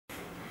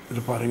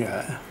இது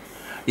பாருங்கள்,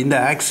 இந்த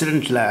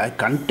ஆக்சிடெண்ட்டில்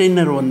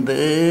கண்டெய்னர் வந்து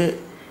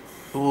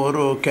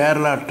ஒரு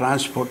கேரளா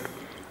டிரான்ஸ்போர்ட்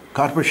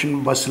கார்பரேஷன்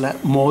பஸ்ஸில்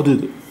மோதி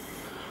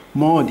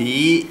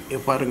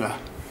பாருங்கள்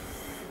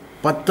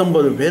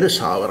 19 பேர்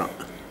சாவறான்,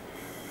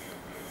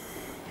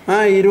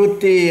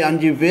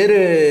 25 பேர்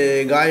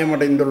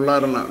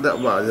காயமடைந்துள்ளாருன்னா.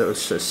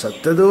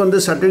 சத்தது வந்து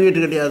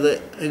சர்டிஃபிகேட் கிடையாது,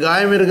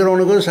 காயம்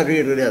இருக்கிறவனுக்கும்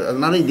சர்டிஃபிகேட் கிடையாது.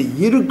 அதனால் இது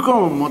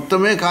இருக்கும்,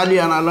 மொத்தமே காலி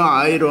ஆனாலும்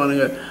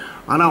ஆயிடுவானுங்க.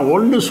 ஆனால்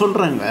ஒன்று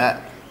சொல்கிறேங்க,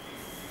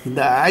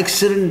 இந்த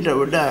ஆக்சிடெண்ட்டை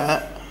விட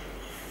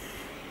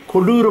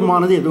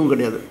கொடூரமானது எதுவும்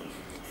கிடையாது.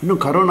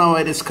 இன்னும் கரோனா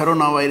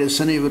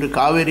வைரஸ்ன்னு இவர்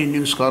காவேரி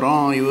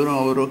நியூஸ்காரம் இவரும்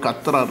அவரும்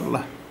கத்துறாருல,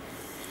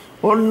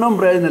 ஒன்றும்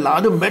பிரயோஜனம் இல்லை,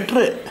 அது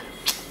பெட்ரு.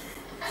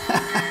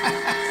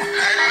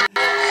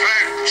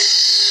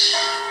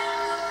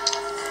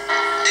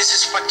 This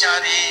is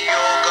Pachari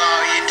Yoga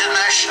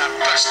International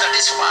Trust, that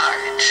is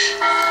right.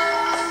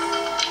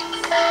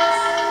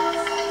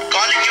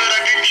 Calling your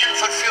attention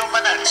for a few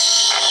minutes.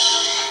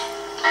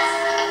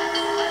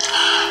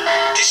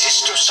 This is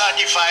to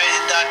certify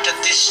that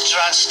this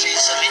trust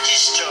is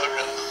registered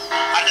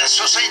under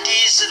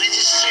Societies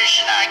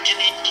Registration Act in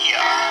India.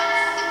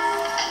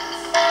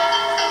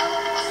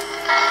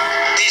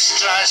 This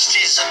trust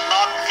is a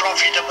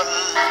non-profitable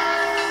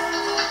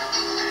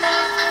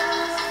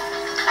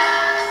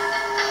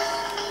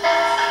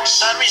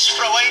service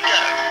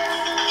provider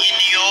in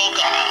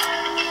yoga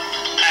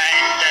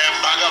and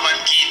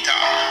Bhagavadgita.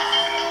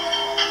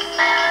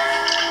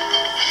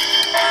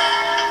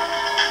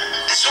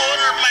 The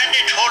sole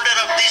mandate holder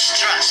of this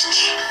trust,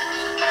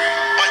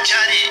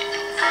 Pachari,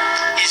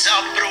 is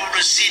approved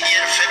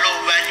senior fellow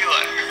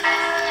valuer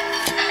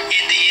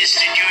in the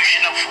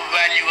Institution of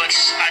Valuers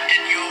at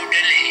New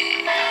Delhi.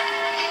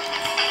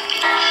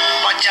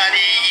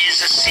 Pachari is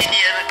a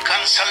senior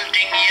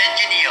consulting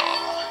engineer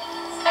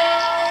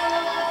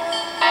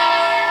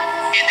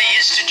in the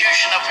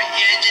Institution of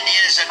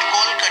Engineers at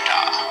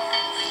Kolkata.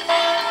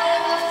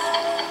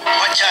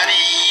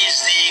 Pachari is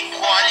the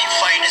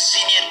qualified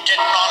senior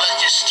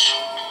technologist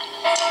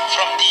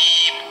from the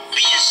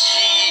PSG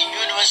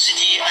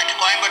University at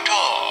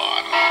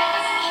Coimbatore.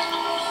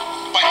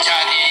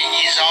 Pachari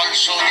is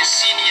also the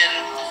senior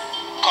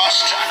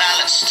cost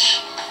analyst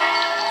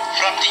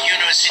from the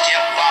University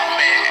of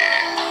Bombay.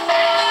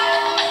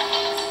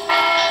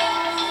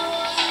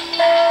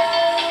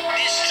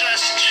 This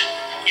trust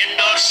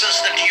endorses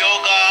that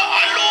yoga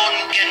alone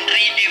can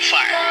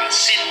redefine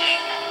sin,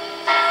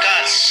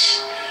 curse,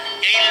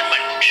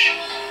 ailment,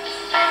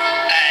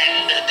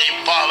 and the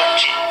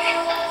poverty.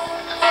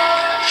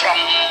 From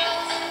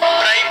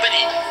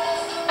bribery,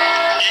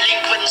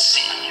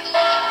 delinquency,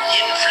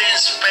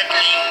 influence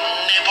peddling,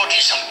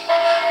 nepotism,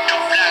 to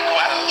black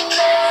wealth,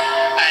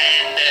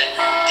 and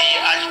the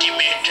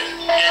ultimate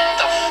death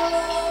of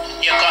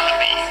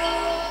economy.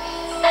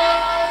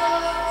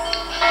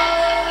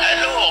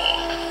 Hello.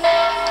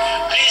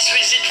 Please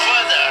visit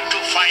further to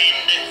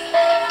find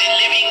the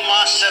living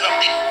master of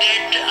the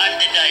dead and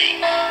the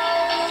dying.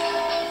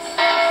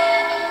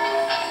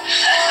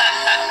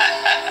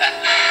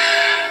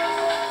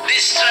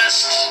 This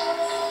trust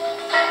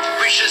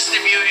wishes the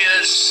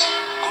viewers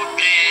good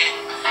day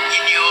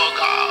in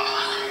yoga.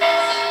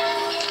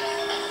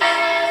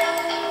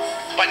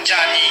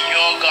 Pachari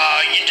Yoga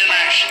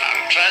International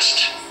Trust,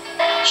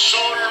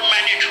 sole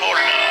mandate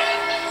holder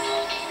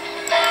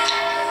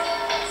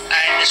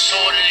and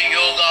sole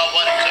yoga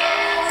worker,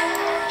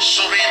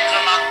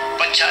 Surendranath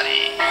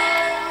Pachari,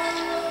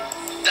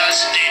 thus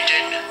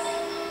dated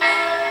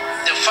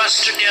the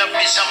 1st day of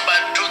December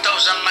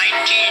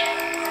 2019.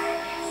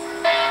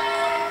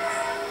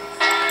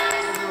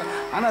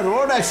 ஆனால்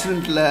road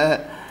ஆக்சிடெண்ட்டில்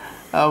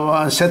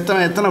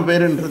செத்தவன் எத்தனை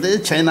பேருன்றது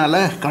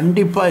சைனாவில்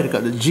கண்டிப்பாக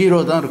இருக்காது, 0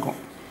 தான் இருக்கும்.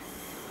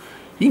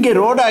 இங்கே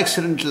ரோடு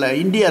ஆக்சிடெண்ட்டில்,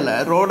 இந்தியாவில்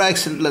ரோடு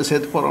ஆக்சிடெண்ட்டில்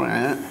செத்து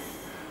போகிறவன்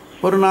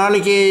ஒரு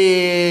நாளைக்கு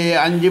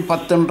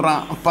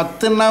 5-10ன்றான்.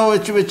 10ன்னா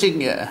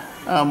வச்சுக்கங்க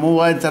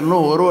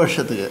 3600 ஒரு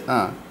வருஷத்துக்கு.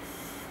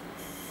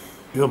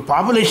 இவன்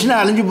பாப்புலேஷனே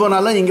அழிஞ்சு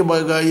போனாலும் இங்கே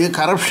இது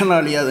கரப்ஷன்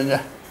அழியாதுங்க.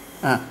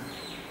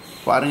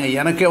 பாருங்கள்,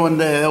 எனக்கே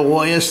வந்து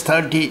OS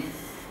 30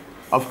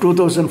 of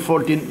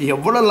 2014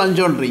 எவ்வளோ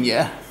லஞ்சம்ன்றீங்க.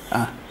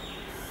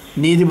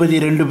 நீதிபதி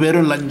 2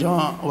 பேரும்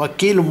லஞ்சம்,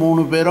 வக்கீல்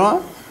 3 பேரும்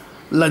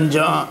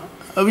லஞ்சம்.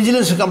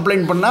 விஜிலன்ஸ்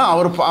கம்ப்ளைண்ட் பண்ணால்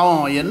அவர்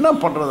பாவம் என்ன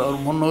பண்ணுறது, அவர்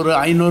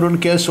 300-500ன்னு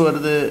கேஸ்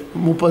வருது.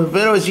 30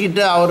 பேரை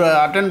வச்சுக்கிட்டு அவர்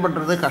அட்டென்ட்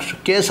பண்ணுறது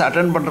கஷ்டம், கேஸ்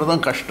அட்டென்ட்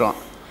பண்ணுறதும் கஷ்டம்.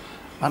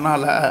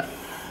 அதனால்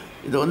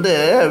இது வந்து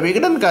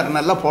விகடன்காரர்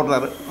நல்லா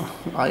போடுறாரு.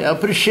 I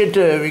appreciate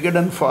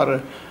Vikatan for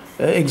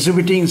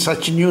exhibiting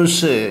such news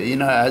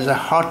as a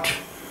hot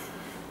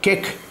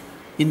cake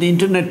in the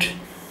internet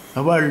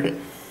world.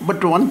 But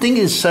one thing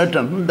is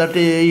certain, that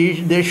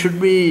they should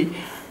be,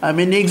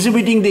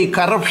 exhibiting the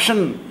corruption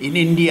in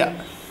India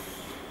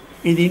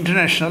in the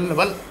international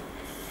level.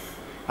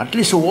 At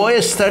least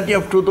OS 30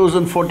 of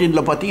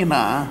 2014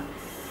 பார்த்தீங்கன்னா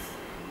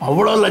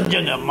அவ்வளோ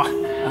லஞ்சங்க அம்மா.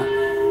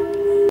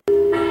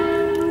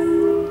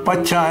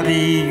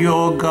 Pachari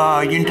Yoga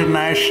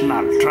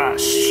International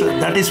Trust,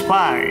 that is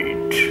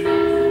right.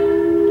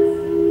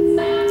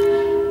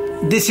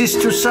 This is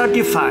to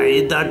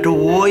certify that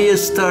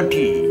OS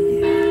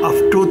 30 of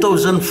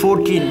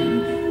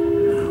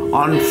 2014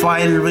 on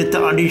file with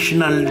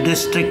additional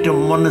district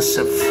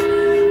municip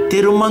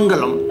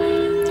Tirumangalam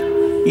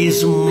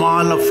is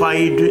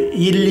mollified,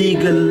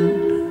 illegal,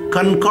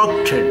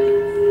 concocted,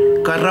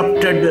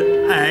 corrupted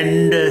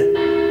and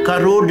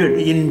corroded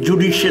in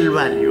judicial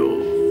value,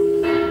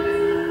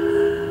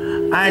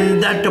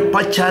 and that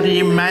Pachari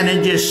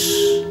manages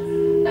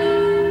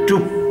to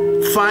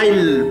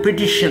file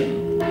petition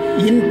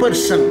in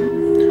person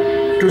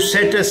to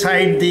set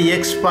aside the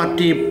ex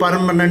parte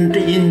permanent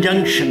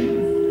injunction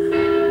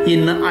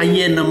in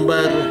IA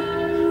number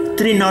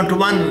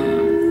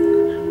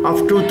 301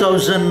 of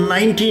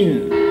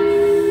 2019.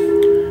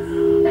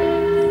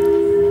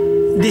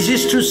 This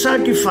is to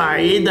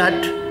certify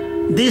that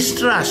this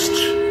trust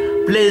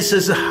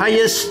places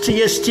highest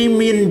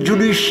esteem in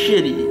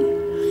judiciary,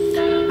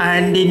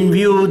 and in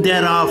view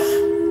thereof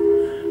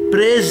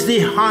praise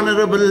the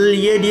Honorable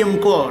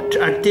ADM Court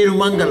at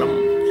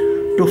Tirumangalam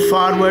to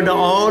forward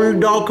all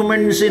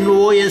documents in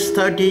OS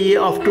 30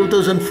 of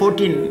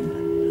 2014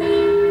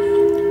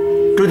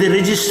 to the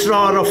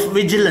Registrar of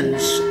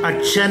Vigilance at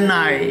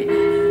Chennai,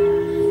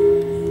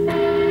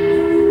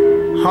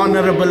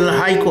 Honorable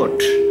High Court,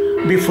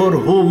 before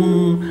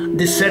whom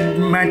the said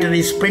matter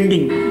is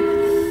pending.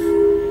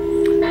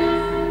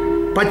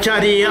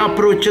 Pachari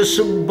approaches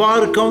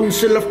Bar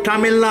Council of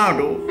Tamil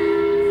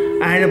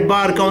Nadu and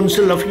Bar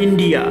Council of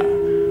India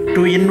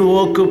to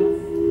invoke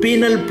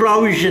penal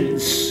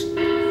provisions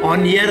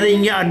on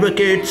erring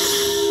advocates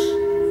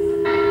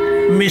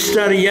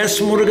Mr. S.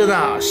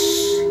 Murugadas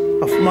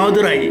of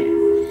Madurai,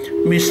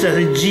 Mr.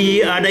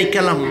 G.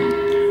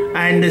 Adaikalam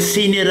and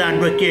senior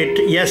advocate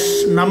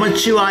S.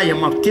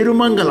 Namachivayam of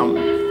Tirumangalam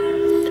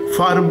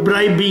for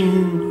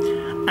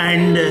bribing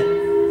and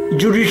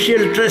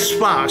judicial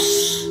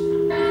trespass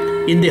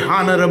in the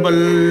Honorable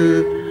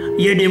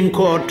ADM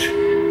Court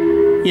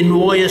in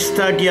OS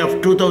 30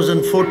 of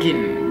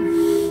 2014.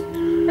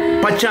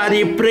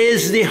 Pachari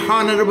praised the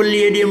Honorable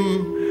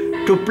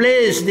ADM to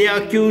place the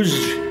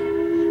accused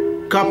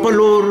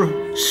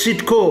Kapalur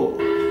Sidco,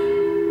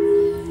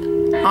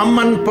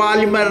 Amman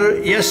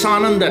Polymer S.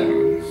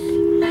 Anandan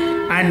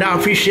and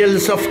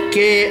officials of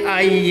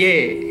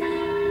KIA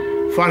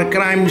for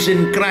crimes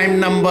in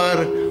crime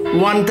number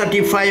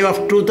 135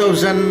 of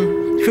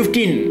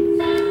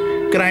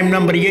 2015, crime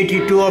number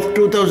 82 of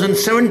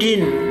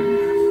 2017,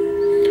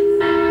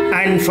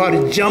 and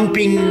for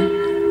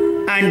jumping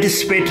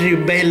anticipatory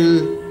bail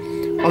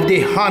of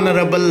the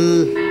Honorable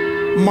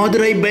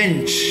Madurai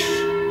Bench,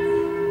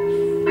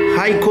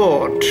 High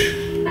Court.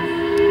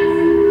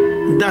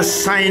 Thus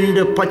signed,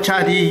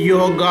 Pachari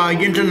Yoga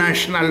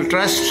International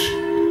Trust,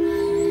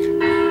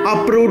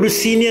 approved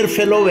senior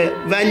fellow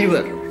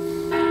valuer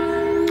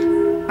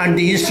at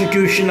the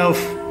Institution of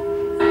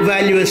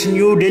Valuers,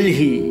 New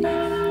Delhi,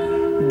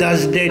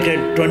 thus dated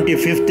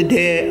 25th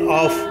day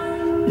of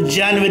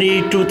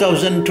January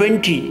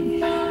 2020.